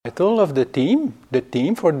Title of the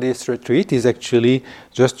theme for this retreat is actually,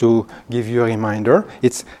 just to give you a reminder,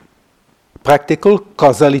 it's practical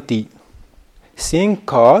causality, seeing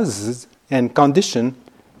cause and condition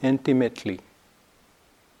intimately.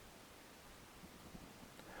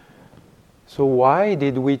 So why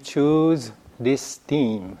did we choose this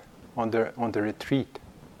theme on the retreat?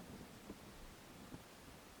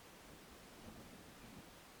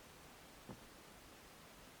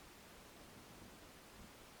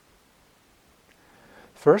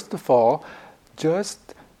 First of all,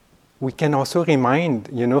 we can also remind,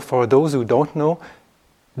 for those who don't know,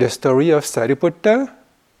 the story of Sariputta,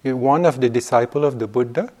 one of the disciples of the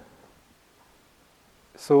Buddha.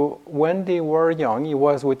 So when they were young, he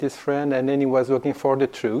was with his friend and then he was looking for the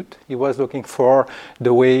truth. He was looking for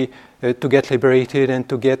the way to get liberated and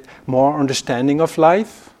to get more understanding of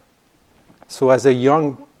life. So as a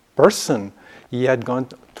young person, he had gone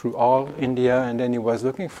through all India and then he was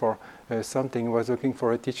looking for something. He was looking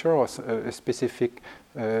for a teacher or a specific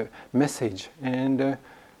message. And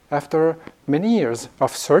after many years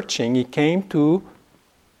of searching, he came to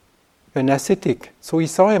an ascetic. So he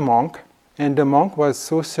saw a monk, and the monk was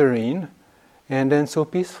so serene and then so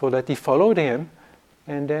peaceful that he followed him.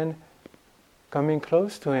 And then, coming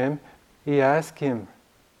close to him, he asked him,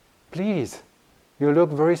 "Please, you look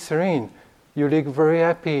very serene. You look very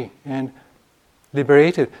happy and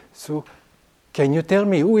liberated. So, can you tell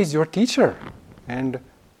me who is your teacher?" And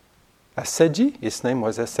Assaji, his name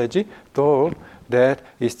was Assaji, told that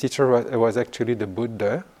his teacher was actually the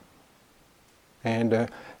Buddha. And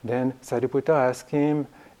then Sariputta asked him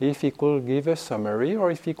if he could give a summary or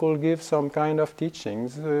if he could give some kind of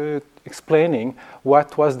teachings explaining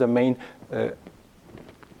what was the main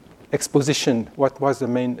exposition, what was the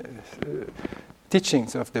main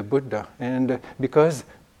teachings of the Buddha. And because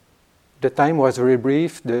the time was very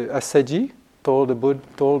brief, the Assaji told the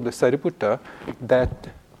Sariputta that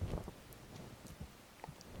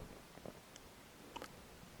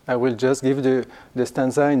I will just give the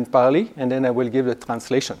stanza in Pali and then I will give the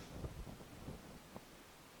translation.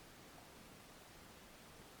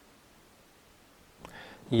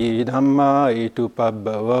 Ye dhamma itu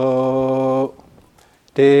pabbavo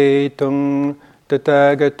te tung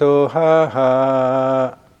tatagato ha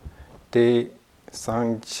ha te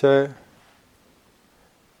sangcha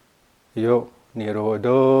yo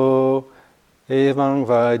nirodo evang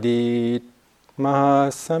vadit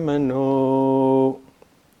mahasamano.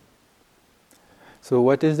 So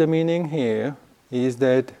what is the meaning here is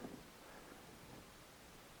that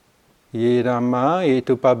ye dhamma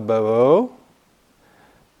etu pabbavo,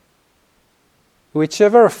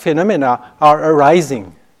 whichever phenomena are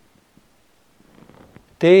arising,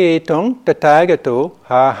 te etong tatagato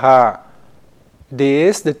ha ha.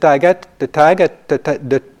 This, the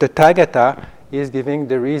Tathagata is giving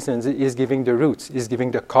the reasons, is giving the roots, is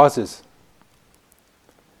giving the causes.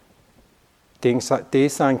 Te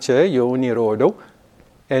sangcha yo nirodo.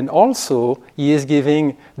 And also, he is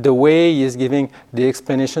giving the way, he is giving the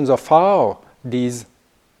explanations of how these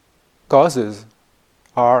causes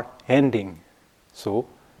are ending. So,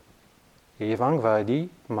 evang vadi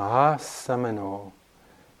mahasamano.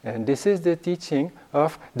 And this is the teaching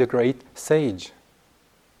of the great sage.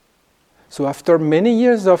 So after many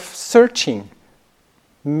years of searching,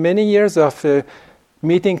 many years of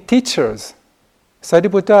meeting teachers,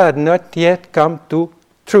 Sariputta had not yet come to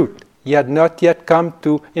truth. He had not yet come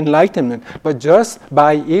to enlightenment. But just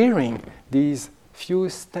by hearing these few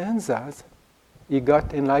stanzas, he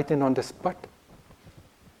got enlightened on the spot.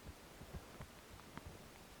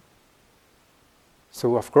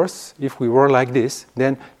 So of course, if we were like this,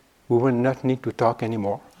 then we will not need to talk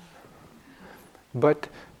anymore. But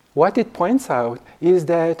what it points out is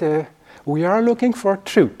that we are looking for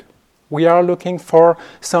truth. We are looking for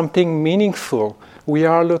something meaningful. We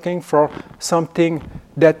are looking for something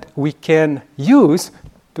that we can use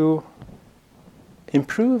to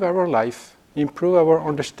improve our life, improve our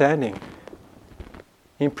understanding,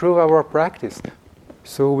 improve our practice.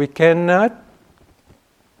 So we cannot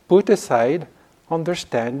put aside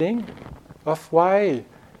understanding of why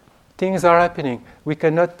things are happening. We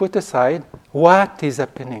cannot put aside what is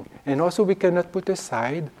happening. And also we cannot put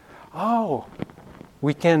aside how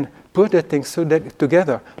we can put the things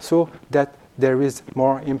together so that there is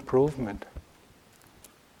more improvement.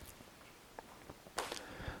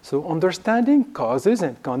 So understanding causes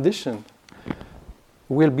and conditions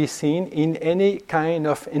will be seen in any kind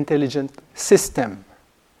of intelligent system.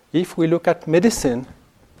 If we look at medicine,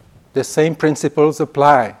 the same principles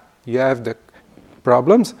apply. You have the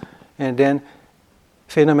problems, and then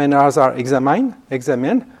phenomena are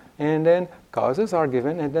examined, and then causes are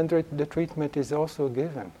given, and then the treatment is also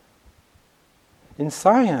given. In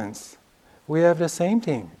science, we have the same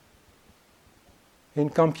thing. In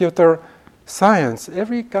computer science,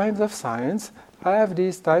 every kind of science have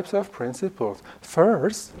these types of principles.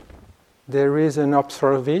 First, there is an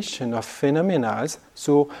observation of phenomena,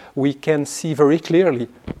 so we can see very clearly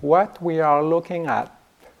what we are looking at.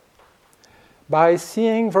 By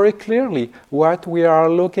seeing very clearly what we are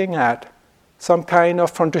looking at, some kind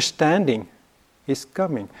of understanding is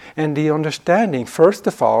coming. And the understanding, first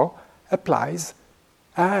of all, applies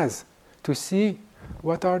as to see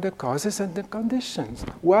what are the causes and the conditions.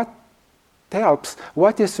 What helps,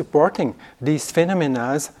 what is supporting these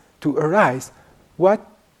phenomena to arise? What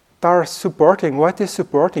is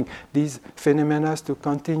supporting these phenomena to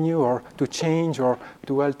continue or to change or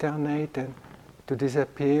to alternate and to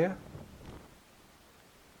disappear?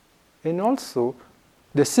 And also,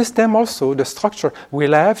 the system also, the structure,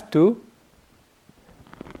 will have to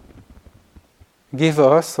give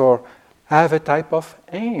us or have a type of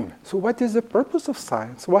aim. So what is the purpose of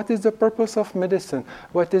science? What is the purpose of medicine?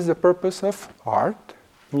 What is the purpose of art,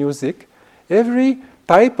 music? Every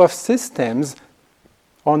type of systems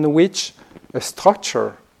on which a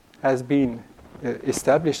structure has been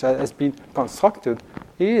established, has been constructed,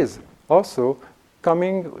 is also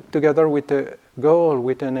coming together with a goal,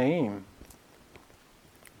 with an aim.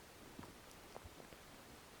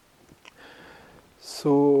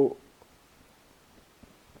 So,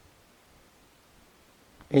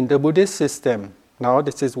 in the Buddhist system, now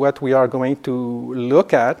this is what we are going to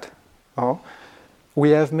look at.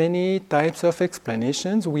 We have many types of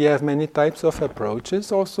explanations, we have many types of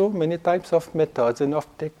approaches, also many types of methods and of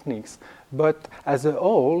techniques. But as a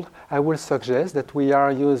whole, I will suggest that we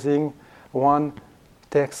are using one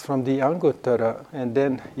text from the Anguttara, and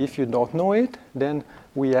then if you don't know it, then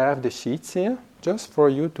we have the sheets here just for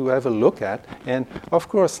you to have a look at. And of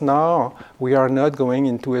course now we are not going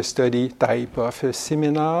into a study type of a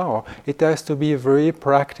seminar, or it has to be very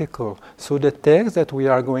practical. So the text that we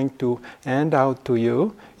are going to hand out to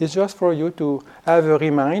you is just for you to have a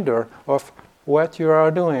reminder of what you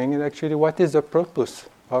are doing and actually what is the purpose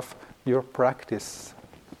of your practice.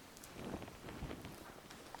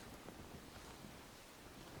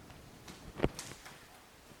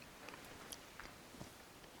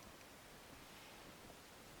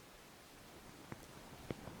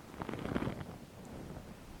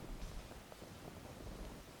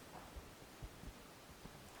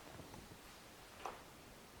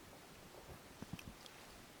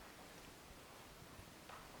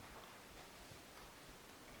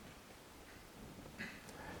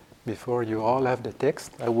 Before you all have the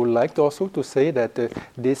text, I would like also to say that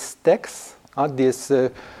this text, these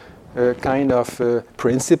kind of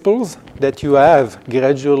principles that you have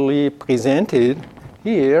gradually presented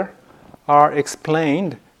here are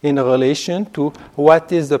explained in relation to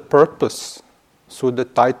what is the purpose. So the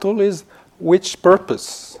title is which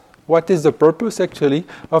purpose? What is the purpose actually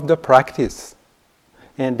of the practice?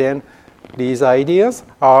 And then these ideas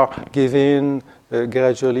are given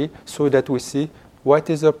gradually so that we see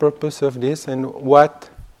what is the purpose of this and what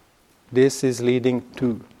this is leading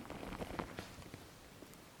to.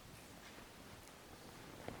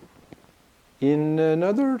 In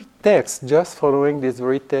another text, just following this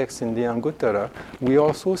very text in the Anguttara, we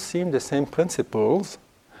also see the same principles,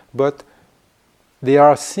 but they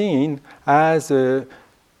are seen as an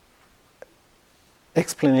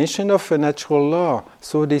explanation of a natural law.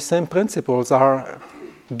 So the same principles are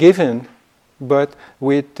given, but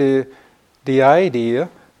with the idea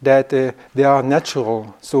that they are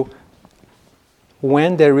natural. So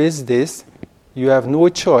when there is this, you have no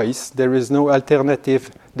choice, there is no alternative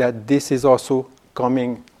that this is also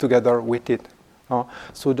coming together with it.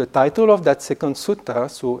 So the title of that second sutta,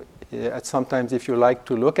 so sometimes if you like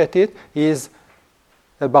to look at it, is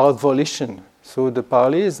about volition. So the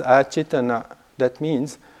Pali is achitana. That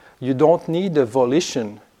means you don't need a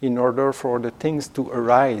volition in order for the things to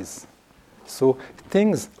arise. So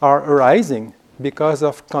things are arising because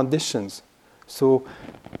of conditions. So,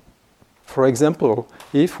 for example,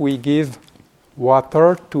 if we give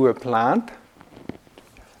water to a plant,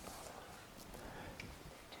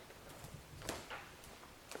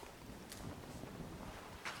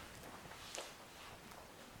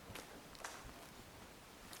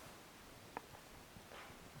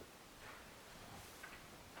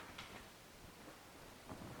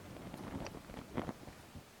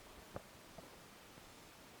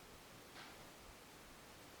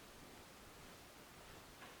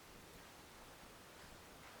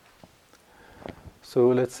 so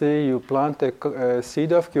let's say you plant a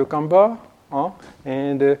seed of cucumber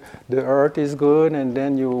and the earth is good, and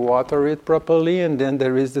then you water it properly, and then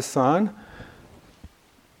there is the sun,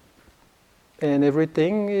 and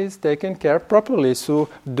everything is taken care of properly. So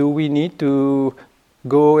do we need to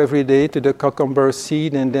go every day to the cucumber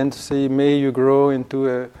seed and then say, may you grow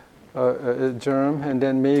into a germ, and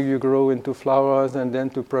then may you grow into flowers, and then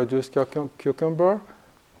to produce cucumber?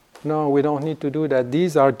 No, we don't need to do that.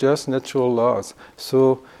 These are just natural laws.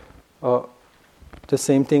 So the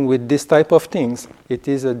same thing with this type of things. It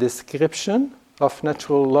is a description of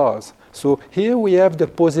natural laws. So here we have the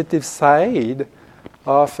positive side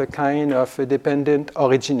of a kind of a dependent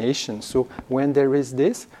origination. So when there is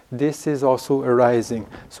this is also arising.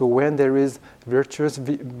 So when there is virtuous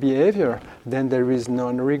behavior, then there is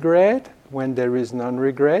non-regret. When there is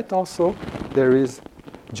non-regret also, there is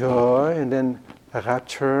joy, and then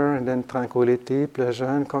rapture, and then tranquility, pleasure,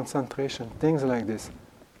 and concentration, things like this.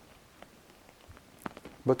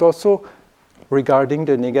 But also, regarding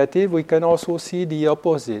the negative, we can also see the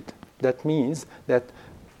opposite. That means that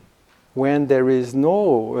when there is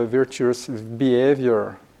no virtuous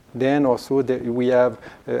behavior, then also we have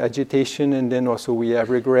agitation, and then also we have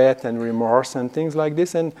regret and remorse and things like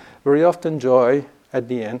this. And very often joy at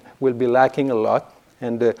the end will be lacking a lot,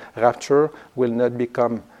 and the rapture will not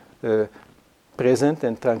become present,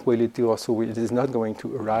 and tranquility also it is not going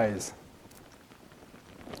to arise.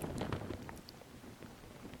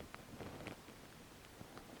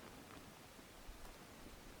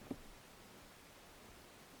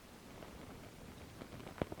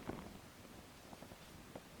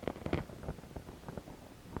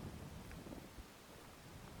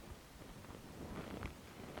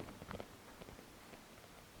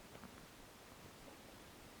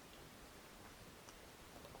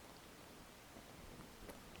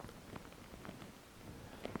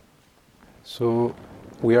 So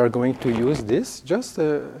we are going to use this just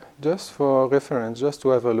for reference, just to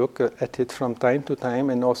have a look at it from time to time,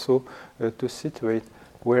 and also to situate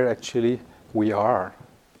where actually we are.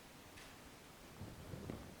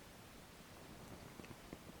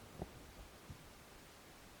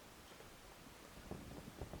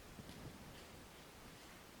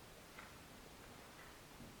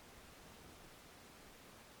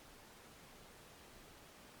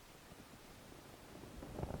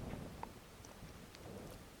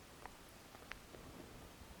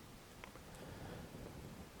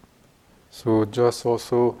 So just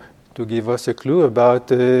also to give us a clue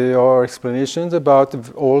about our explanations about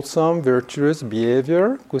wholesome, virtuous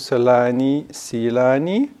behavior, kusalani,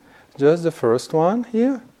 silani, just the first one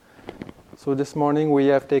here. So this morning we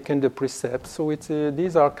have taken the precepts. So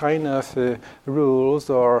these are kind of rules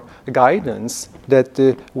or guidance that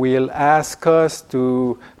will ask us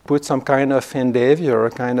to put some kind of endeavor,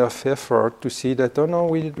 kind of effort to see that, oh no,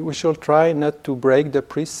 we should try not to break the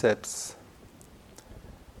precepts.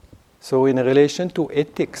 So in relation to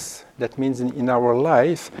ethics, that means in our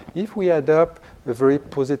life, if we adopt a very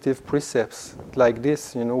positive precepts like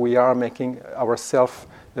this, we are making ourselves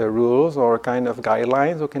rules or kind of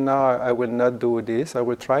guidelines. Okay, now I will not do this. I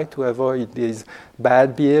will try to avoid this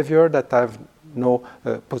bad behavior that have no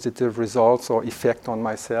positive results or effect on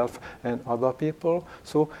myself and other people.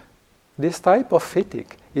 So this type of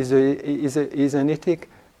ethic is an ethic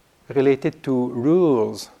related to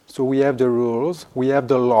rules. So we have the rules, we have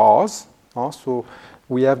the laws. So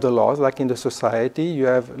we have the laws, like in the society, you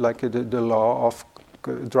have like the law of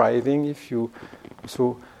driving.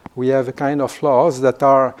 So we have a kind of laws that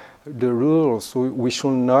are the rules. So we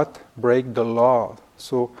should not break the law.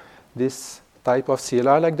 So this type of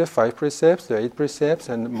sila, like the 5 precepts, the 8 precepts,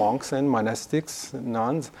 and monks and monastics,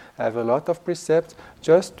 nuns, have a lot of precepts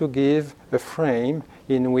just to give a frame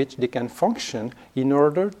in which they can function in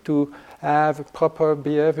order to have proper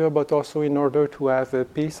behavior, but also in order to have a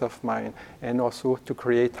peace of mind, and also to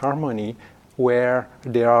create harmony where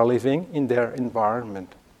they are living in their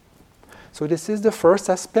environment. So this is the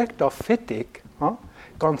first aspect of ethic,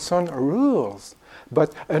 concern rules.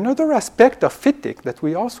 But another aspect of ethic that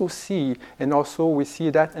we also see, and also we see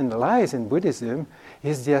that analyzed in Buddhism,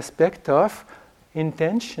 is the aspect of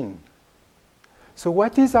intention. So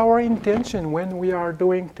what is our intention when we are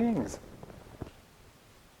doing things?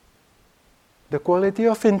 The quality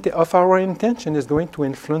of our intention is going to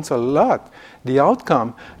influence a lot the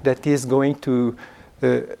outcome that is going to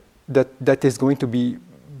that is going to be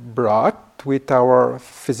brought with our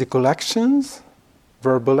physical actions,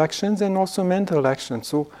 verbal actions, and also mental actions.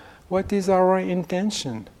 So, what is our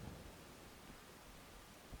intention?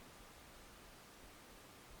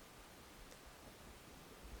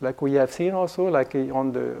 Like we have seen also, like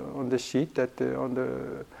on the sheet that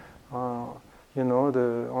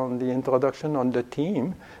on the introduction, on the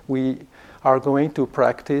theme, we are going to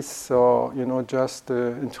practice, or just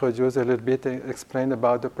introduce a little bit, explain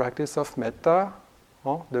about the practice of metta,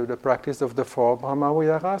 the practice of the four Brahma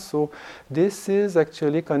Viharas. So this is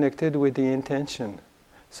actually connected with the intention.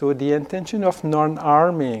 So the intention of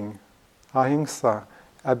non-harming, ahimsa,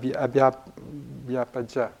 abhyapaja.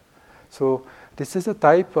 So this is a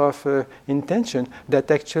type of intention that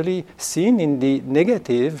actually, seen in the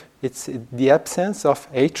negative, it's the absence of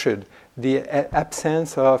hatred, the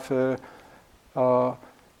absence of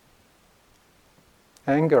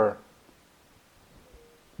anger.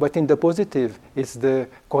 But in the positive, it's the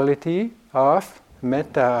quality of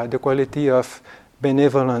metta, the quality of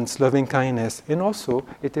benevolence, loving kindness, and also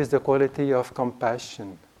it is the quality of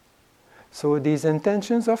compassion. So these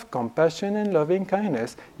intentions of compassion and loving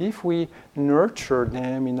kindness, if we nurture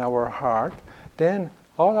them in our heart, then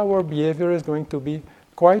all our behavior is going to be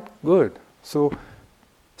quite good. So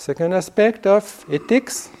second aspect of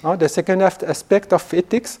ethics, the second aspect of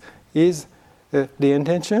ethics is the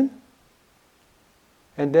intention.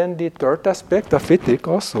 And then the third aspect of ethics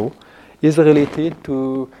also is related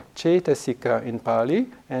to Cetasika in Pali,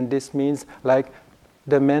 and this means like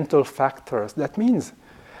the mental factors. That means,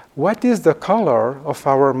 what is the color of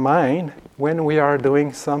our mind when we are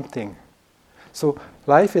doing something? So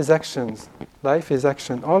life is actions. Life is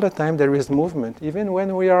action. All the time there is movement. Even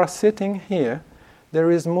when we are sitting here,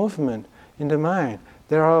 there is movement in the mind.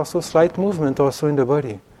 There are also slight movement also in the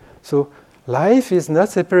body. So life is not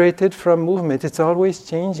separated from movement. It's always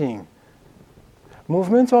changing.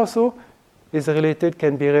 Movements also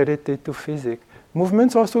can be related to physics.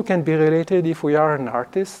 Movements also can be related, if we are an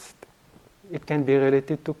artist, it can be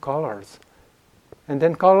related to colors. And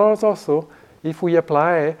then colors also, if we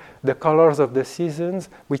apply the colors of the seasons,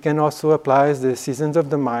 we can also apply the seasons of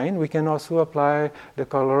the mind. We can also apply the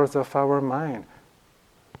colors of our mind.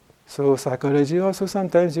 So psychology also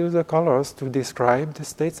sometimes uses the colors to describe the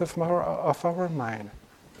states of our mind.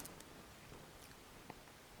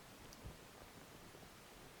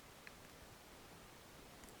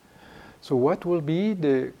 So what will be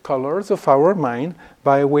the colors of our mind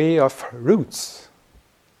by way of roots?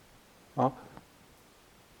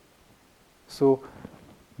 So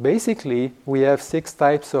basically we have 6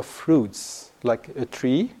 types of fruits, like a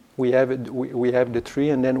tree. We have the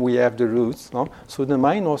tree, and then we have the roots. So the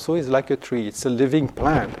mind also is like a tree. It's a living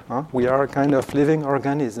plant. We are a kind of living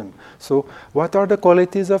organism. So what are the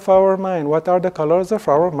qualities of our mind? What are the colors of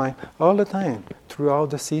our mind? All the time,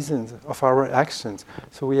 throughout the seasons of our actions.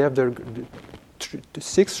 So we have the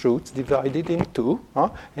 6 roots divided in 2,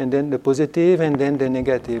 and then the positive and then the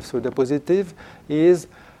negative. So the positive is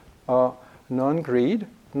non-greed,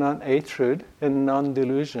 non-hatred, and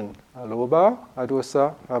non-delusion. Alobha,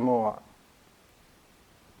 adosa, amoha.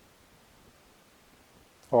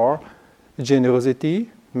 Or generosity,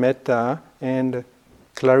 metta, and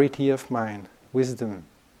clarity of mind, wisdom.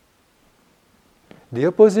 The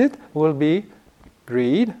opposite will be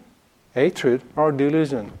greed, hatred, or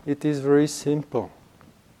delusion. It is very simple.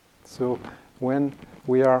 So when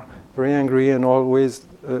we are very angry and always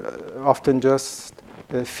often just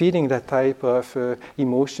feeding that type of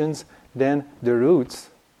emotions, then the roots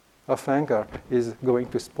of anger is going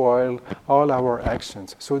to spoil all our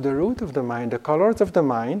actions. So the root of the mind, the colors of the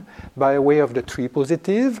mind, by way of the 3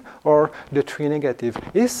 positive or the 3 negative,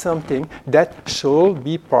 is something that should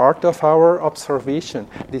be part of our observation.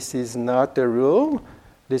 This is not a rule.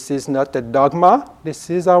 This is not a dogma. This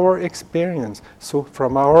is our experience. So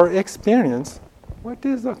from our experience, what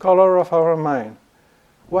is the color of our mind?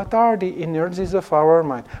 What are the energies of our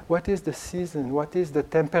mind? What is the season? What is the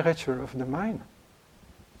temperature of the mind?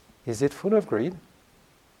 Is it full of greed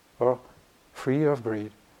or free of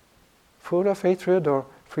greed? Full of hatred or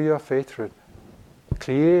free of hatred?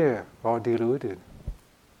 Clear or deluded?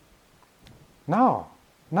 Now,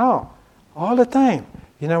 all the time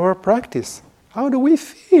in our practice, how do we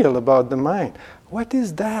feel about the mind? What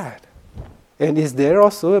is that? And is there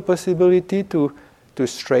also a possibility to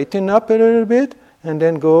straighten up a little bit and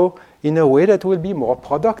then go in a way that will be more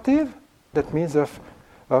productive? That means of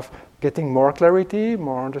getting more clarity,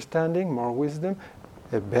 more understanding, more wisdom,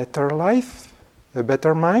 a better life, a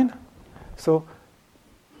better mind. So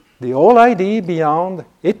the whole idea beyond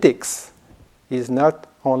ethics is not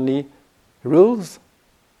only rules,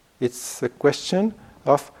 it's a question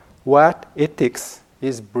of what ethics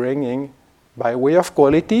is bringing by way of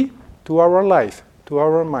quality to our life, to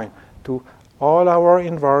our mind, to all our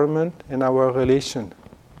environment and our relation.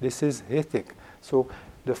 This is ethic. So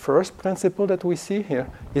the first principle that we see here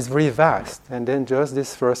is very vast, and then just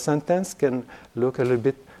this first sentence can look a little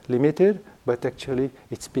bit limited, but actually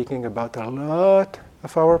it's speaking about a lot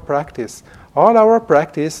of our practice. All our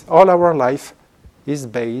practice, all our life is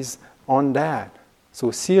based on that.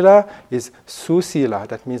 So sila is susila,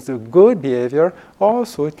 that means the good behavior.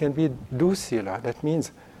 Also it can be dusila, that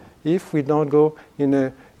means if we don't go in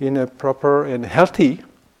a proper and healthy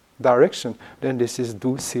direction, then this is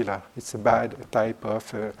dusila. It's a bad type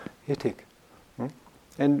of ethic.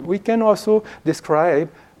 And we can also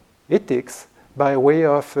describe ethics by way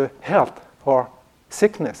of health or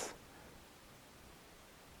sickness.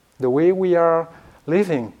 The way we are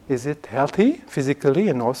living, is it healthy physically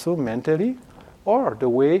and also mentally? Or the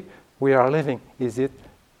way we are living, is it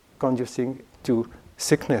conducing to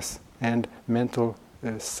sickness and mental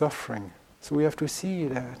suffering? So we have to see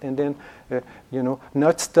that, and then,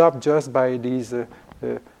 not stop just by these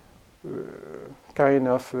kind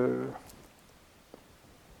of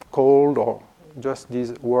cold or just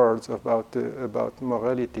these words about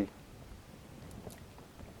morality.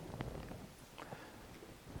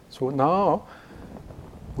 So now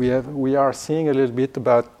we are seeing a little bit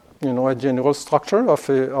about a general structure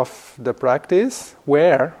of the practice.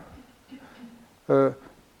 Where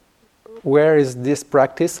is this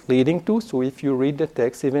practice leading to? So if you read the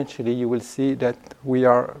text, eventually you will see that we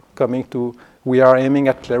are aiming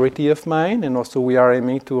at clarity of mind, and also we are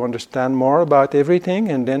aiming to understand more about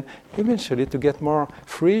everything, and then eventually to get more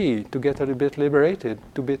free, to get a little bit liberated,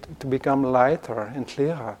 to become lighter and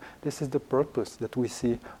clearer. This is the purpose that we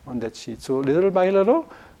see on that sheet. So little by little,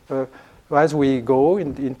 as we go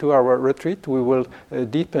into our retreat, we will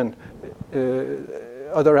deepen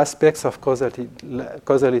other aspects of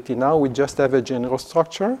causality. Now we just have a general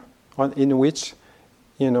structure in which,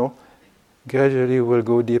 gradually we'll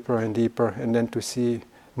go deeper and deeper, and then to see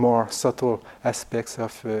more subtle aspects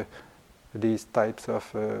of these types of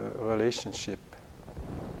relationship.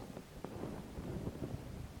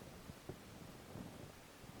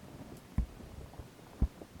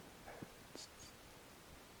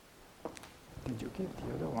 Did you give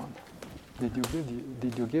the other one? Did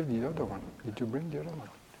you give the other one? Did you bring the other one?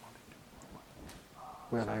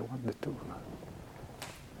 Well, I want the two.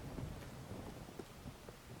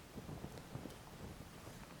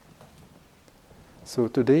 So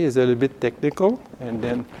today is a little bit technical, and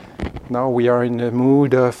then now we are in a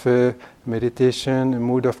mood of meditation, a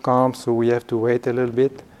mood of calm, so we have to wait a little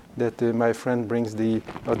bit that my friend brings the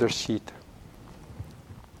other sheet.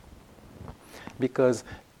 Because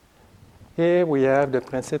here we have the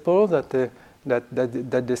principle that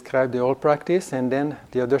describe the whole practice, and then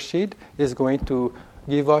the other sheet is going to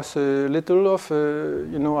give us a little of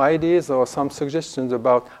ideas or some suggestions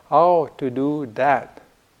about how to do that.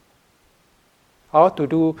 How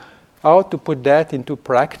to put that into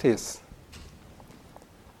practice.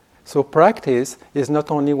 So practice is not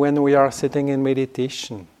only when we are sitting in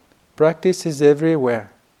meditation. Practice is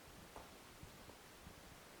everywhere.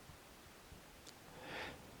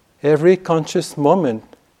 Every conscious moment,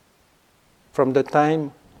 from the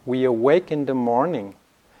time we awake in the morning,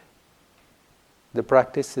 the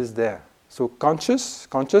practice is there. So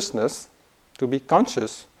consciousness, to be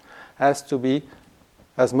conscious, has to be,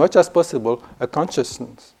 as much as possible, a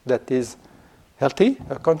consciousness that is healthy,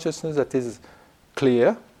 a consciousness that is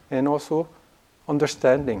clear, and also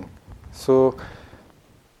understanding. So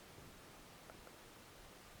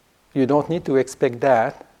you don't need to expect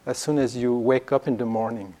that as soon as you wake up in the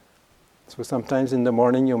morning. So sometimes in the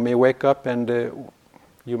morning you may wake up and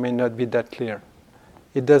you may not be that clear.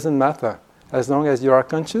 It doesn't matter. As long as you are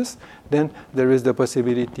conscious, then there is the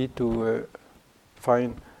possibility to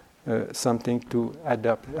find something to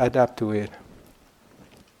adapt to it.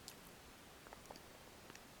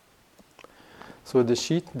 So the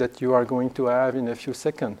sheet that you are going to have in a few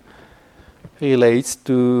seconds relates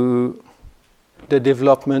to the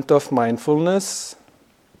development of mindfulness.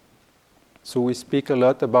 So we speak a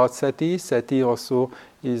lot about sati. Sati also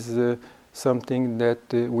is something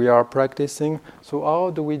that we are practicing. So how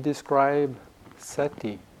do we describe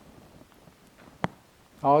sati?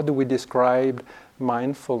 How do we describe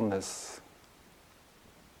mindfulness?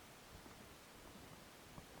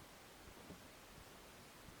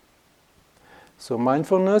 So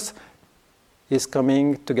mindfulness is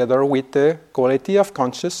coming together with the quality of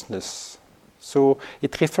consciousness. So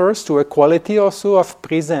it refers to a quality also of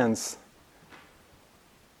presence.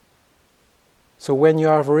 So when you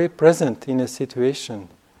are very present in a situation,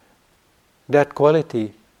 that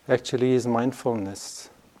quality actually is mindfulness.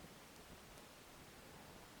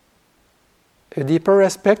 A deeper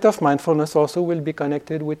aspect of mindfulness also will be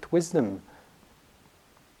connected with wisdom.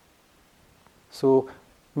 So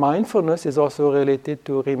mindfulness is also related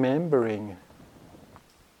to remembering.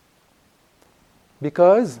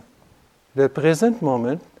 Because the present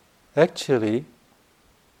moment actually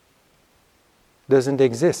doesn't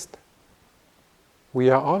exist. We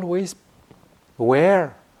are always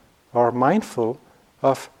aware or mindful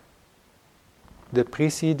of the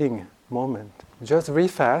preceding moment. Just very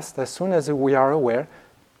fast, as soon as we are aware,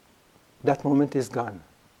 that moment is gone.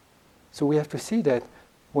 So we have to see that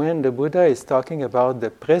when the Buddha is talking about the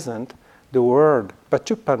present, the word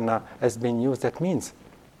paccuppanna has been used. That means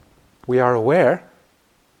we are aware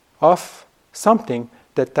of something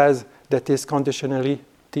that has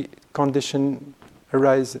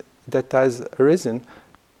arisen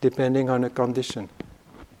depending on a condition.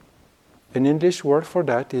 An English word for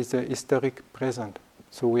that is a historic present.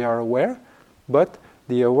 So we are aware, but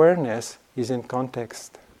the awareness is in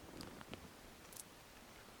context.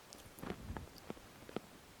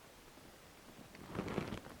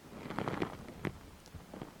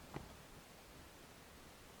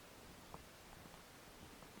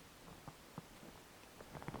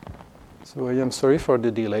 So I am sorry for the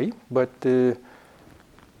delay, but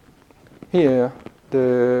here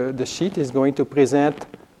the sheet is going to present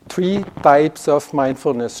 3 types of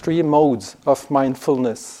mindfulness, 3 modes of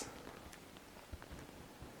mindfulness.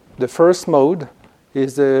 The first mode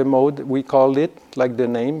is the mode, we called it, like the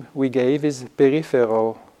name we gave, is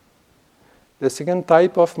peripheral. The second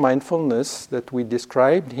type of mindfulness that we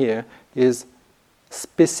described here is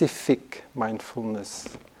specific mindfulness.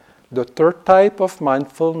 The third type of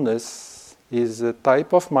mindfulness is a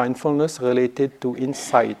type of mindfulness related to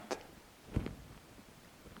insight.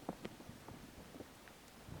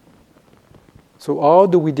 So how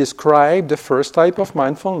do we describe the first type of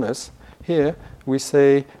mindfulness? Here we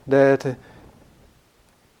say that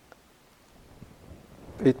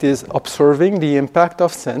it is observing the impact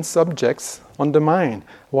of sense objects on the mind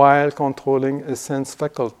while controlling the sense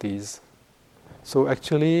faculties. So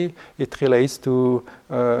actually it relates to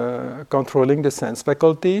controlling the sense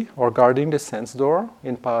faculty or guarding the sense door,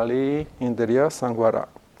 in Pali, Indriya, Sangvara.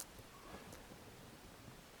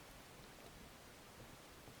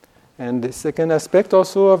 And the second aspect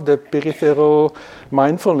also of the peripheral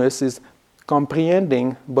mindfulness is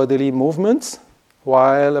comprehending bodily movements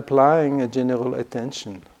while applying a general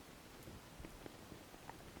attention.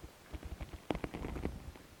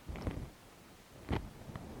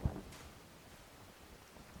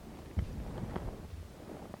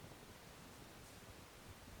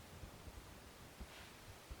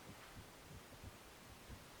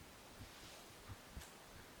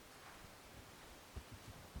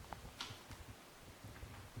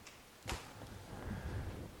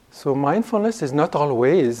 So mindfulness is not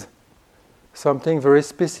always something very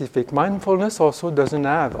specific. Mindfulness also doesn't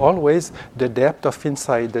have always the depth of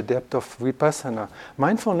insight, the depth of vipassana.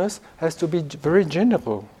 Mindfulness has to be very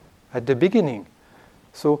general at the beginning.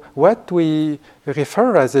 So what we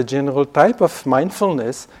refer as a general type of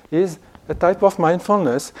mindfulness is a type of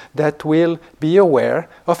mindfulness that will be aware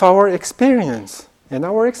of our experience. And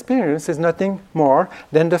our experience is nothing more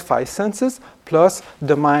than the 5 senses plus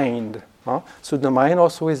the mind. So the mind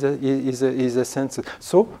also is a sense.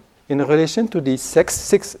 So in relation to these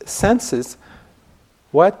 6 senses,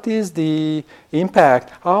 what is the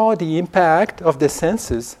impact? How the impact of the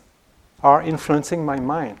senses are influencing my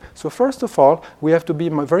mind? So first of all, we have to be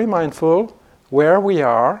very mindful where we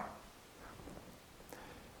are,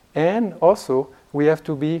 and also we have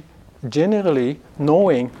to be generally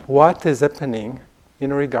knowing what is happening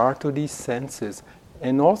in regard to these senses,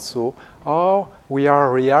 and also how we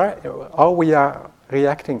are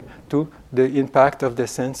reacting to the impact of the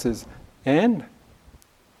senses. And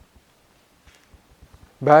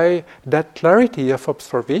by that clarity of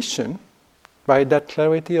observation, by that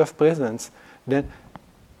clarity of presence, then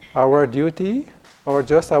our duty, or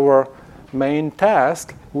just our main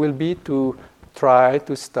task, will be to try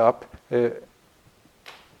to stop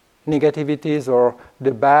negativities or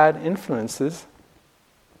the bad influences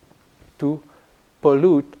to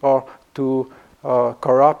pollute or to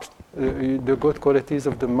corrupt the good qualities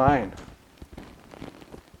of the mind.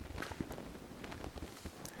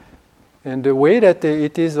 And the way that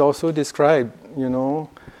it is also described,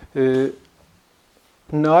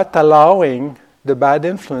 not allowing the bad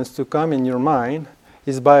influence to come in your mind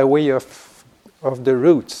is by way of the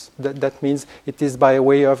roots. That means it is by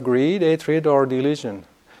way of greed, hatred, or delusion.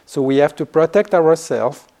 So we have to protect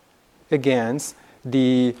ourselves against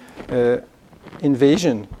the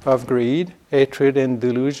invasion of greed, hatred, and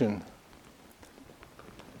delusion.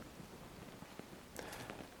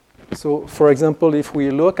 So, for example, if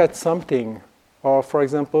we look at something, or for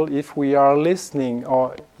example, if we are listening,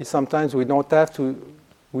 or sometimes we don't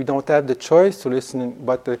have the choice to listen,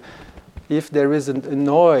 but if there is a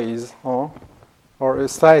noise, or a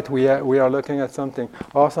sight, we are looking at something.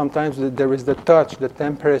 Or sometimes there is the touch, the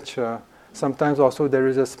temperature. Sometimes also there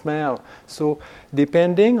is a smell. So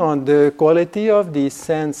depending on the quality of the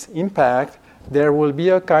sense impact, there will be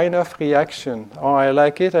a kind of reaction. Oh, I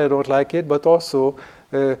like it, I don't like it, but also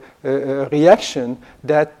a reaction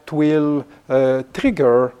that will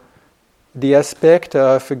trigger the aspect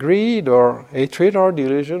of greed or hatred or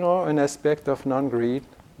delusion, or an aspect of non-greed,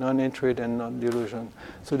 non-hatred and non-delusion.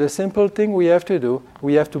 So the simple thing we have to do,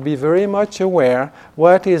 we have to be very much aware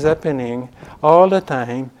what is happening all the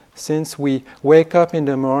time since we wake up in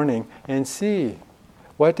the morning, and see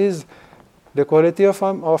what is the quality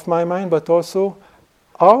of my mind, but also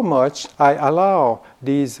how much I allow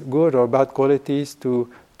these good or bad qualities to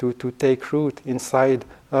take root inside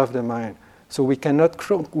of the mind. So we cannot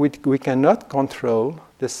control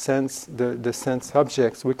the sense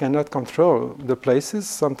objects. We cannot control the places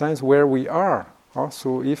sometimes where we are.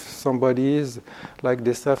 So if somebody is like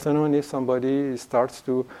this afternoon, if somebody starts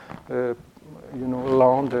to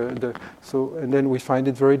along so, and then we find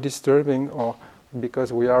it very disturbing, or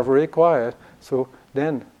because we are very quiet, so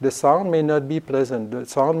then the sound may not be pleasant, the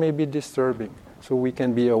sound may be disturbing. So we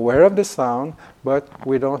can be aware of the sound, but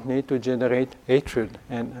we don't need to generate hatred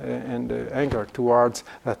and anger towards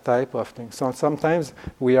that type of thing. So sometimes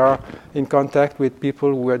we are in contact with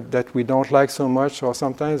people that we don't like so much, or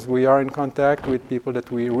sometimes we are in contact with people that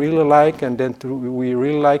we really like, and then we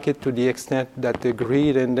really like it to the extent that the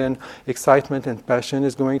greed and then excitement and passion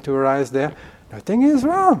is going to arise there. Nothing is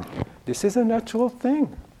wrong. This is a natural thing.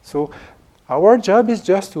 So our job is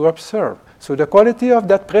just to observe. So the quality of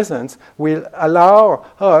that presence will allow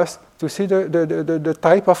us to see the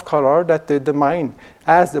type of color that the mind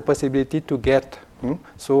has the possibility to get.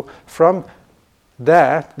 So from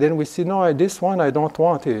that, then we see, no, this one I don't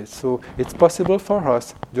want it. So it's possible for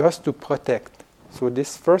us just to protect. So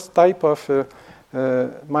this first type of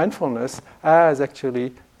mindfulness has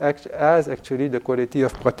actually the quality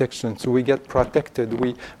of protection. So we get protected.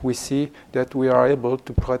 We see that we are able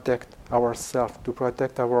to protect ourselves, to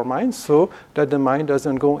protect our mind, so that the mind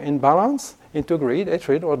doesn't go in balance into greed,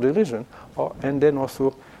 hatred, or delusion, and then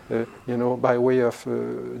also, by way of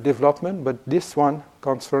development. But this one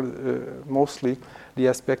concerns mostly the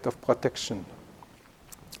aspect of protection.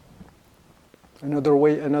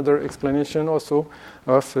 Another explanation also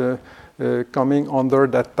of coming under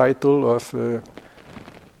that title of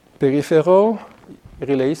peripheral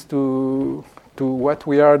relates to what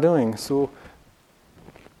we are doing. So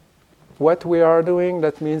what we are doing,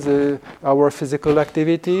 that means our physical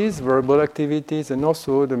activities, verbal activities, and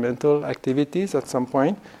also the mental activities. At some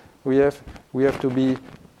point, we have to be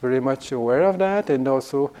very much aware of that, and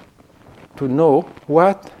also to know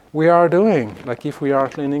what we are doing. Like if we are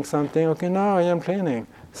cleaning something, okay, now I am cleaning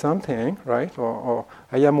something, right? Or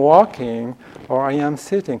I am walking, or I am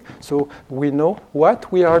sitting. So we know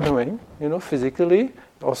what we are doing, physically,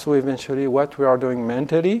 also eventually what we are doing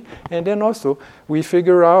mentally, and then also we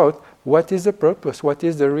figure out what is the purpose, what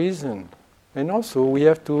is the reason. And also we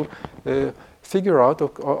have to figure out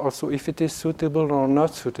also if it is suitable or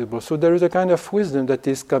not suitable. So there is a kind of wisdom that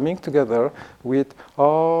is coming together with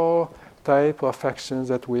all type of actions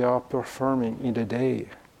that we are performing in the day.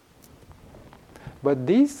 But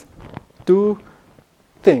these two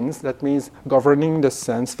things, that means governing the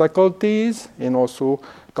sense faculties and also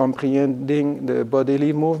comprehending the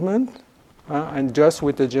bodily movement, and just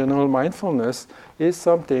with the general mindfulness, is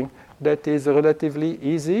something that is relatively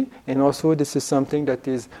easy, and also this is something that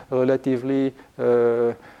is relatively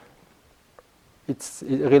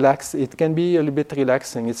it can be a little bit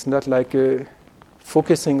relaxing. It's not like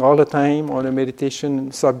focusing all the time on a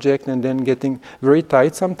meditation subject and then getting very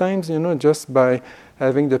tight sometimes, just by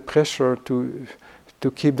having the pressure to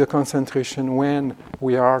keep the concentration when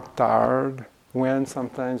we are tired, when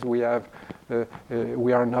sometimes we are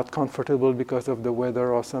not comfortable because of the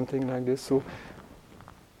weather or something like this. So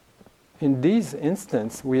in these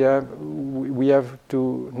instances, we have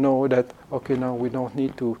to know that, okay, now we don't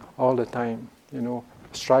need to all the time,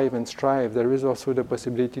 strive. There is also the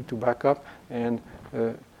possibility to back up and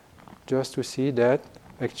just to see that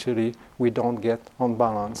actually we don't get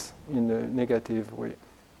unbalanced in a negative way.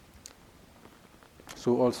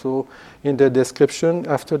 So also in the description,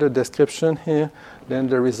 after the description here, then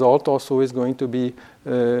the result also is going to be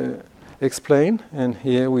explained. And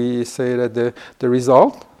here we say that the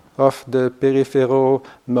result of the peripheral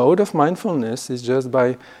mode of mindfulness is just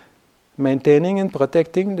by maintaining and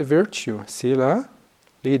protecting the virtue, sila,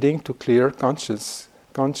 leading to clear conscience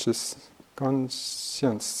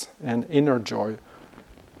and inner joy.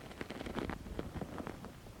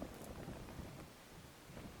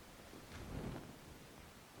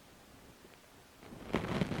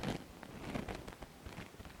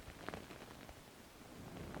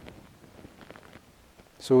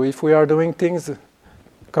 So if we are doing things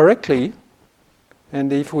correctly,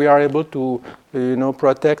 and if we are able to,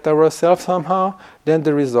 protect ourselves somehow, then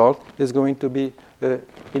the result is going to be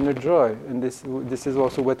inner joy. And this is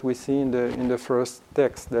also what we see in the first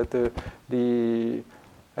text, that the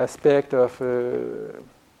aspect of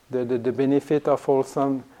the benefit of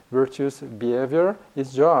wholesome virtuous behavior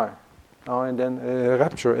is joy, and then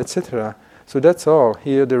rapture, etc. So that's all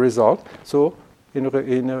here the result. So in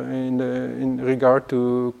regard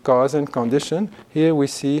to cause and condition, here we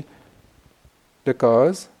see the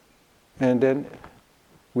cause, and then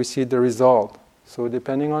we see the result. So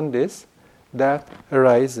depending on this, that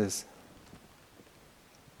arises.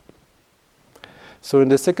 So in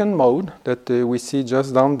the second mode that we see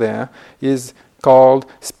just down there is called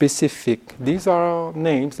specific. These are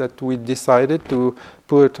names that we decided to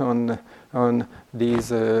put on these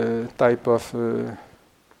type of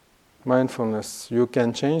mindfulness. You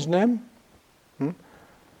can change them.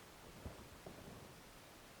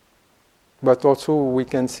 But also we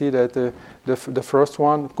can see that the first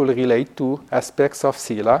one could relate to aspects of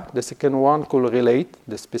sila. The second one could relate,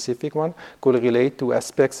 the specific one, could relate to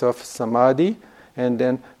aspects of samadhi. And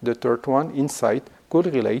then the third one, insight, could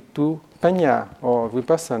relate to panya or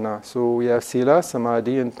vipassana. So we have sila,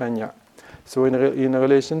 samadhi, and panya. So in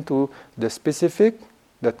relation to the specific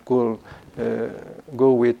that could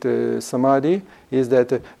go with samadhi is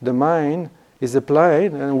that the mind is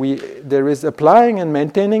applied, and there is applying and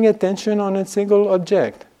maintaining attention on a single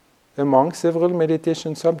object among several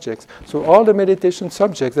meditation subjects. So all the meditation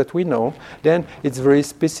subjects that we know, then it's very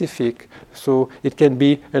specific. So it can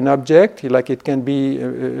be an object, like it can be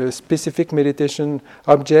a specific meditation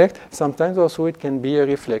object. Sometimes also it can be a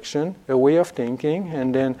reflection, a way of thinking,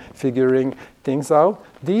 and then figuring things out.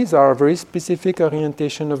 These are very specific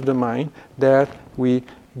orientation of the mind that we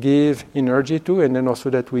give energy to, and then also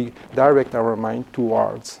that we direct our mind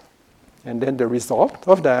towards. And then the result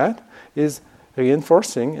of that is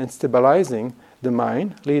reinforcing and stabilizing the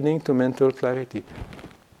mind, leading to mental clarity.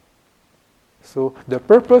 So the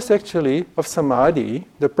purpose actually of samadhi,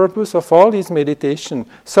 the purpose of all these meditation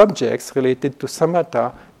subjects related to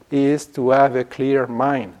samatha is to have a clear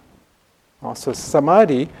mind. Also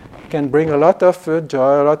samadhi can bring a lot of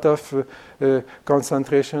joy, a lot of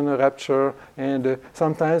concentration, rapture, and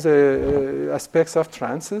sometimes aspects of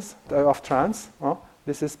trance.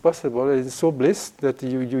 This is possible. It is so bliss that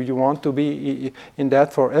you want to be in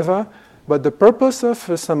that forever. But the purpose of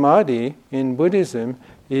samadhi in Buddhism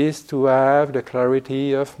is to have the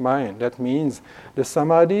clarity of mind. That means the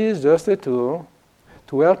samadhi is just a tool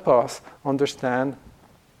to help us understand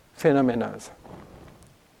phenomena.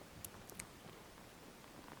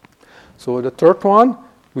 So the third one,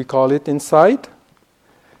 we call it insight.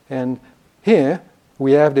 And here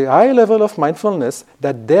we have the high level of mindfulness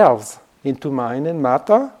that delves into mind and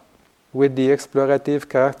matter with the explorative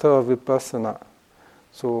character of vipassana.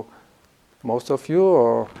 So most of you,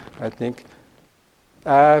 or I think,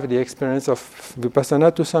 have the experience of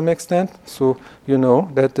vipassana to some extent. So you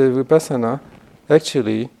know that vipassana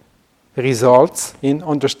actually results in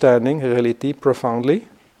understanding reality profoundly,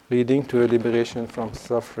 leading to a liberation from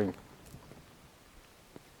suffering.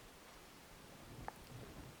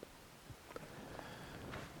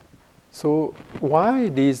 So why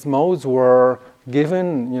these modes were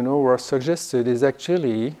given, were suggested is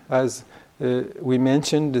actually, as we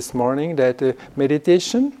mentioned this morning, that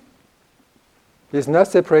meditation is not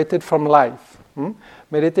separated from life.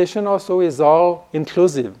 Meditation also is all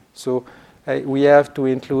inclusive. So we have to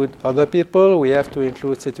include other people, we have to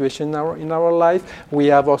include situations in our life, we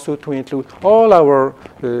have also to include all our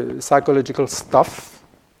psychological stuff,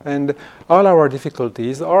 and all our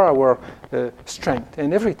difficulties, or our strength,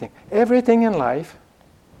 and everything. Everything in life,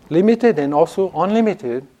 limited and also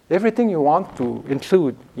unlimited, everything you want to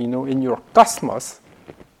include, in your cosmos,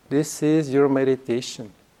 this is your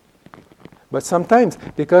meditation. But sometimes,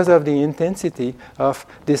 because of the intensity of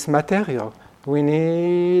this material, we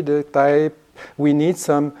need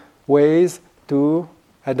some ways to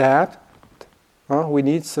adapt. We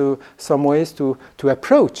need some ways to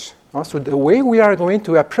approach. So the way we are going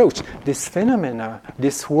to approach this phenomena,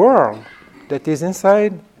 this world that is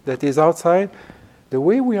inside, that is outside, the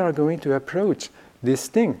way we are going to approach this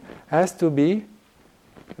thing has to be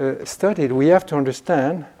studied. We have to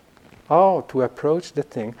understand how to approach the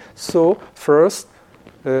thing. So first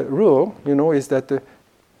rule, is that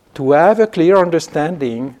to have a clear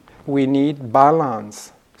understanding, we need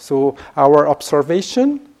balance. So our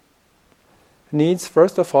observation needs,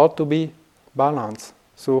 first of all, to be balanced.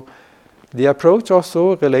 So the approach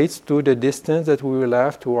also relates to the distance that we will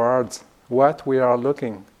have towards what we are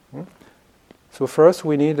looking. So first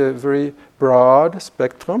we need a very broad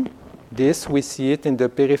spectrum. This we see it in the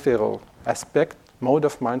peripheral aspect mode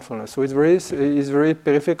of mindfulness. So it's very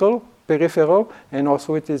peripheral, and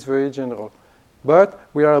also it is very general. But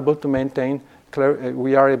we are able to maintain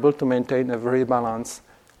a very balanced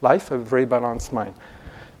life, a very balanced mind.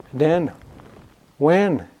 Then,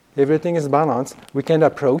 when everything is balanced, we can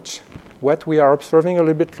approach what we are observing a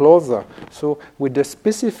little bit closer. So with the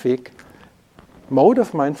specific mode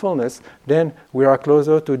of mindfulness, then we are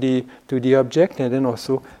closer to the object, and then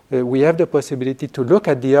also we have the possibility to look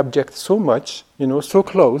at the object so much, so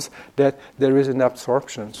close, that there is an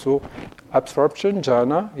absorption. So absorption,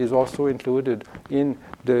 jhana, is also included in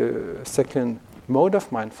the second mode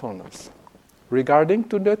of mindfulness. Regarding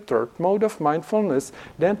to the third mode of mindfulness,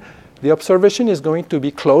 then the observation is going to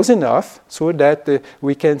be close enough so that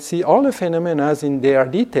we can see all the phenomena in their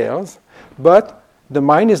details, but the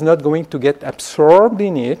mind is not going to get absorbed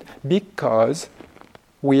in it because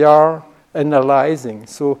we are analyzing.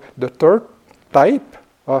 So the third type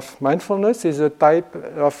of mindfulness is a type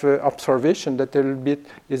of observation that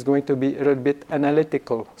is going to be a little bit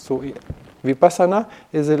analytical. So vipassana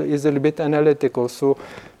is a little bit analytical. So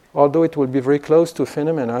although it will be very close to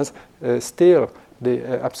phenomena, still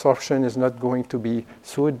the absorption is not going to be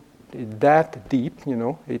so that deep.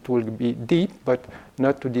 It will be deep, but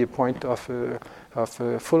not to the point of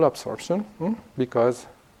full absorption,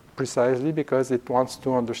 precisely because it wants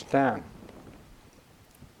to understand.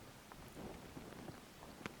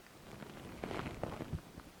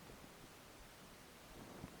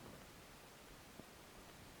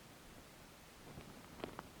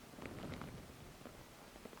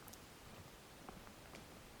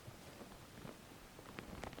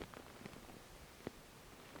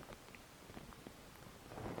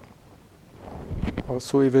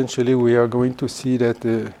 Also, eventually, we are going to see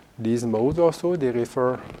that these modes also they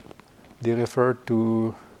refer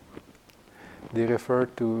to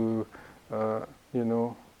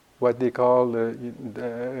what they call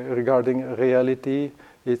regarding reality.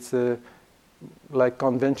 It's like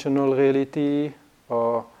conventional reality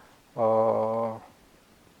or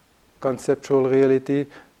conceptual reality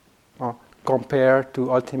compared to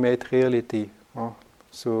ultimate reality.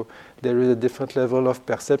 So there is a different level of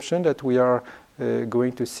perception that we are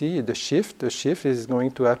going to see. The shift is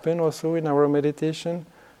going to happen also in our meditation.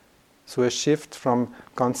 So a shift from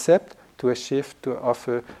concept to a shift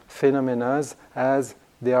of phenomena as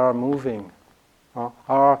they are moving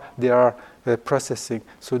or they are processing.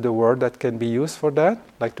 So the word that can be used for that,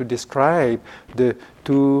 like to describe the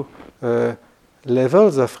two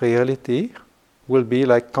levels of reality, will be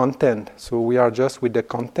like content. So we are just with the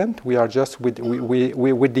content, we are just with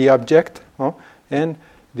the object, and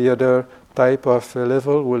the other type of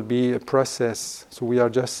level will be a process. So we are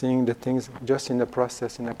just seeing the things just in the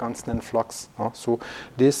process, in a constant flux. So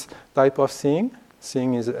this type of seeing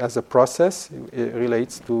is as a process. It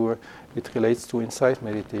relates to insight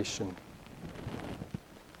meditation.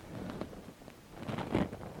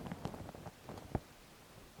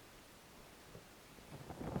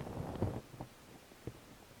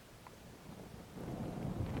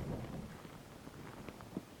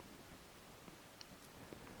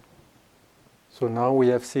 So now we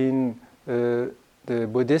have seen the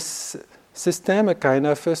Buddhist system, a kind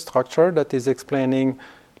of a structure that is explaining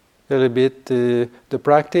a little bit the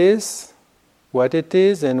practice, what it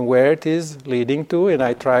is, and where it is leading to. And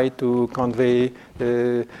I try to convey,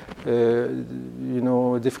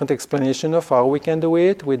 different explanation of how we can do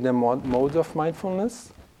it with the modes of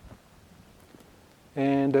mindfulness.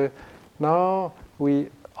 And now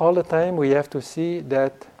all the time we have to see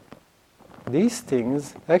that these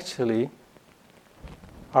things actually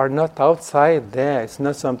are not outside there. It's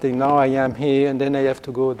not something, now I am here and then I have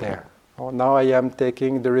to go there. Or now I am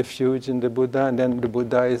taking the refuge in the Buddha and then the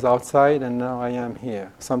Buddha is outside and now I am here.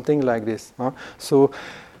 Something like this. So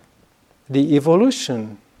the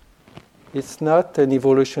evolution, it's not an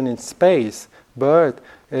evolution in space, but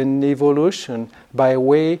an evolution by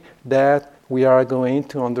way that we are going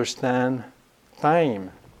to understand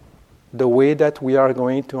time. The way that we are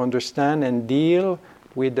going to understand and deal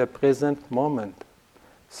with the present moment.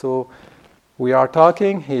 So we are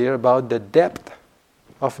talking here about the depth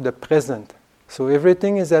of the present. So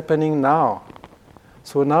everything is happening now.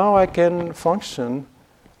 So now I can function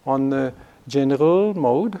on the general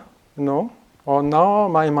mode, or now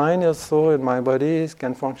my mind also and my body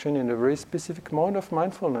can function in a very specific mode of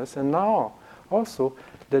mindfulness. And now also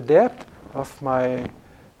the depth of my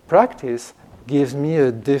practice gives me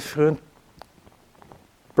a different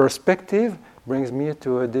perspective, brings me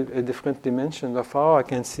to a different dimension of how I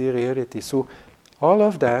can see reality. So all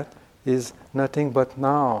of that is nothing but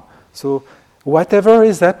now. So whatever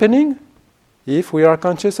is happening, if we are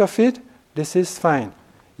conscious of it, this is fine.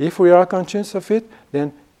 If we are conscious of it,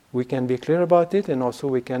 then we can be clear about it, and also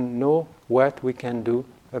we can know what we can do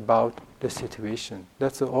about the situation.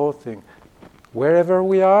 That's the whole thing. Wherever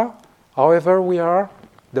we are, however we are,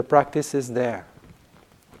 the practice is there.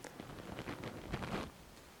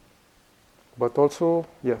 But also,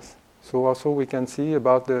 yes, so also we can see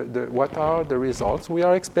about the what are the results we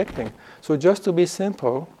are expecting. So just to be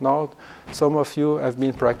simple, now some of you have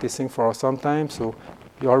been practicing for some time, so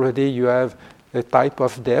you have a type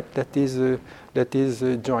of depth that is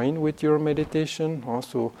joined with your meditation.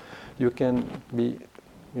 Also, you can be,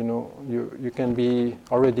 you can be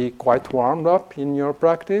already quite warmed up in your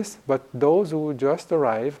practice. But those who just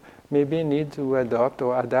arrive maybe need to adapt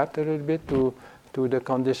a little bit to the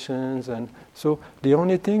conditions. And so the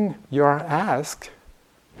only thing you are asked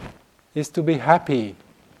is to be happy,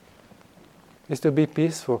 is to be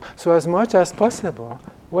peaceful. So as much as possible,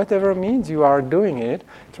 whatever means you are doing it,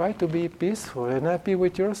 try to be peaceful and happy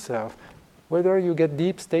with yourself. Whether you get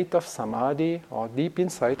deep state of samadhi or deep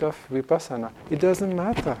insight of vipassana, it doesn't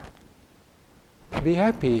matter. Be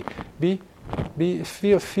happy,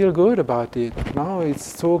 feel good about it. Now it's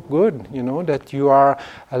so good, that you are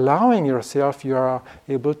allowing yourself, you are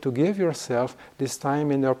able to give yourself this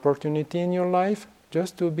time and opportunity in your life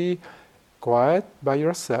just to be quiet by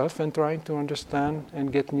yourself and trying to understand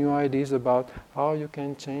and get new ideas about how you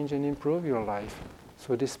can change and improve your life.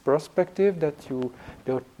 So this perspective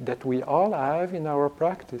that we all have in our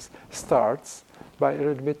practice starts by a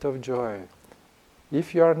little bit of joy.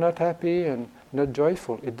 If you are not happy and not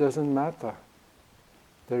joyful, it doesn't matter.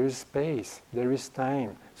 There is space, there is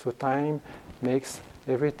time. So time makes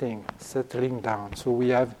everything settling down. So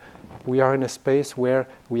we are in a space where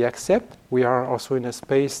we accept, we are also in a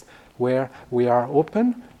space where we are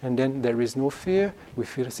open, and then there is no fear, we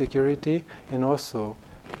feel security, and also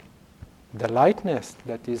the lightness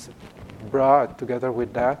that is brought together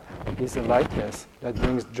with that is a lightness that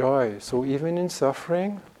brings joy. So even in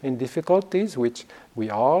suffering, in difficulties, which we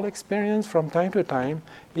all experience from time to time,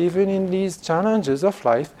 even in these challenges of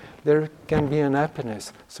life, there can be an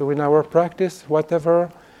happiness. So in our practice, whatever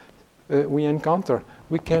we encounter,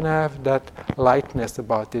 we can have that lightness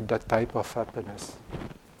about it, that type of happiness.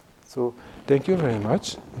 So thank you very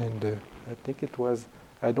much, and I think it was,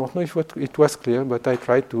 I don't know if it was clear, but I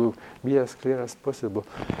tried to be as clear as possible.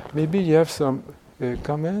 Maybe you have some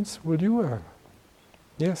comments, would you?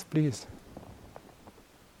 Yes, please.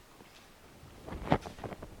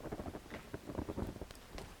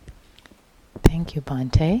 Thank you,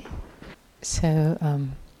 Bhante. So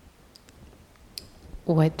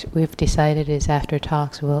what we've decided is after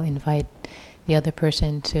talks we'll invite the other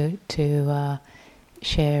person to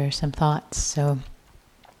share some thoughts. So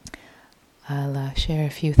I'll share a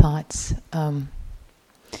few thoughts.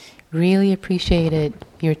 Really appreciated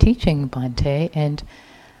your teaching, Bhante, and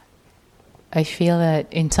I feel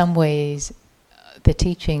that in some ways the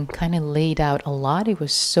teaching kind of laid out a lot. It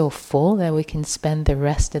was so full that we can spend the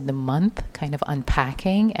rest of the month kind of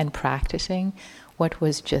unpacking and practicing what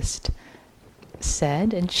was just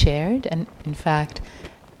said and shared. And in fact,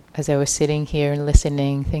 as I was sitting here and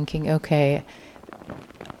listening, thinking, okay,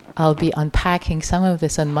 I'll be unpacking some of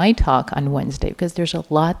this on my talk on Wednesday because there's a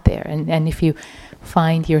lot there. And if you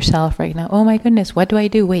find yourself right now, oh my goodness, what do I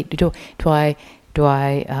do? Wait, do I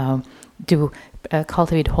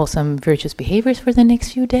cultivate wholesome virtuous behaviors for the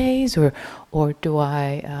next few days, or do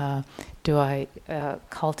I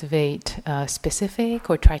cultivate specific,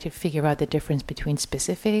 or try to figure out the difference between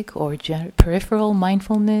specific or peripheral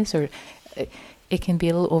mindfulness? Or it can be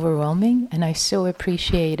a little overwhelming. And I so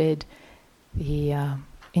appreciated the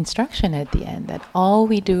instruction at the end that all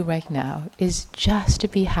we do right now is just to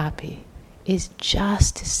be happy, is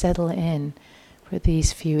just to settle in for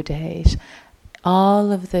these few days.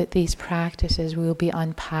 All of these practices will be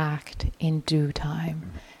unpacked in due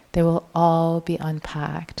time. They will all be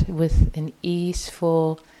unpacked with an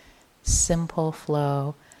easeful, simple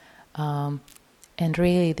flow. And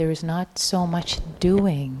really, there is not so much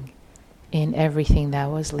doing in everything that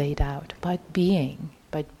was laid out, but being,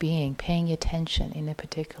 paying attention in a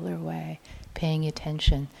particular way, paying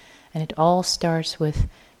attention. And it all starts with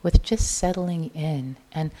just settling in.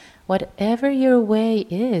 And whatever your way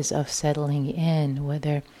is of settling in,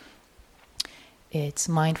 whether it's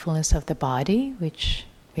mindfulness of the body, which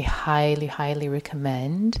we highly, highly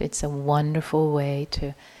recommend. It's a wonderful way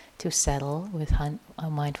to settle with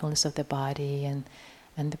mindfulness of the body and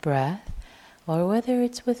the breath. Or whether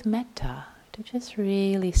it's with metta, to just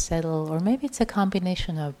really settle, or maybe it's a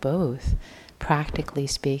combination of both, practically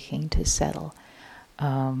speaking, to settle.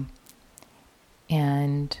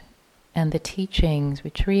 And And the teachings,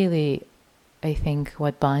 which really, I think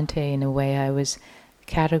what Bhante, in a way I was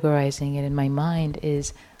categorizing it in my mind,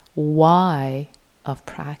 is why of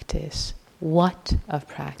practice, what of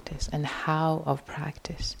practice, and how of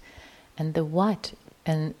practice. And the what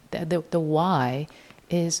and the why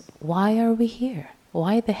is, why are we here?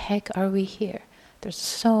 Why the heck are we here? There's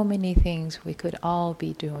so many things we could all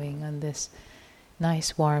be doing on this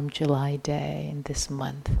nice warm July day in this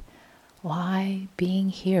month. Why being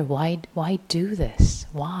here? Why do this?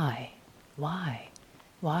 Why? Why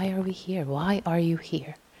are we here? Why are you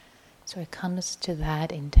here? So it comes to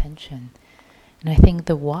that intention. And I think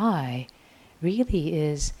the why really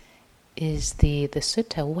is the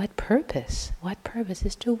sutta. What purpose? What purpose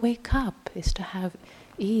is to wake up, is to have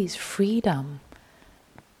ease, freedom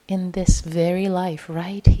in this very life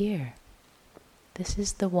right here. This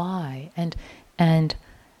is the why. And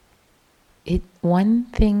it, one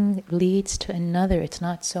thing leads to another. It's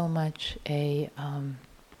not so much a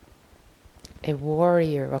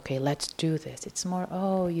warrior, okay, let's do this. It's more,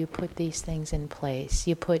 oh, you put these things in place.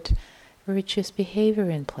 You put virtuous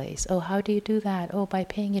behavior in place. Oh, how do you do that? Oh, by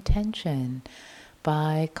paying attention,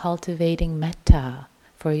 by cultivating metta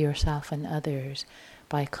for yourself and others,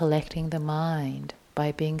 by collecting the mind,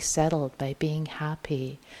 by being settled, by being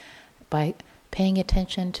happy, by paying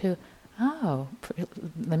attention to,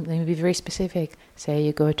 let me be very specific. Say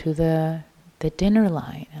you go to the dinner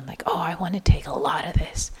line and like, oh, I want to take a lot of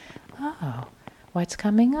this. Oh, what's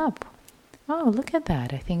coming up? Oh, look at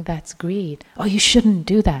that. I think that's greed. Oh, you shouldn't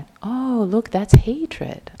do that. Oh, look, that's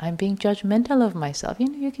hatred. I'm being judgmental of myself.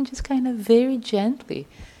 You can just kind of very gently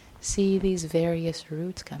see these various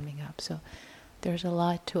roots coming up. So there's a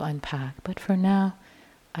lot to unpack. But for now,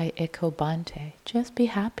 I echo Bhante. Just be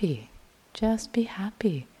happy. Just be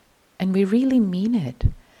happy. And we really mean it.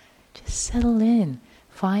 Just settle in.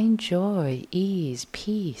 Find joy, ease,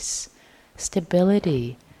 peace,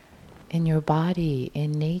 stability in your body,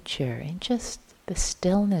 in nature, in just the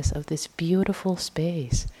stillness of this beautiful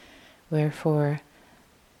space where for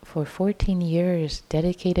 14 years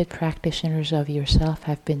dedicated practitioners of yourself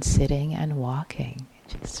have been sitting and walking.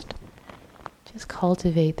 Just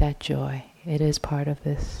cultivate that joy. It is part of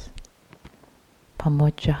this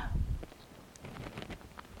pamojja.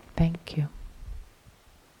 Thank you.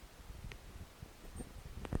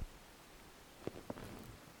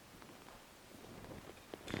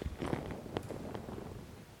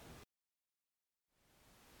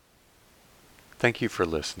 Thank you for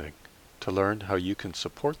listening. To learn how you can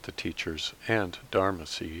support the teachers and Dharma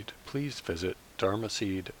Seed, please visit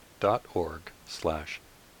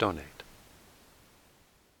dharmaseed.org/donate.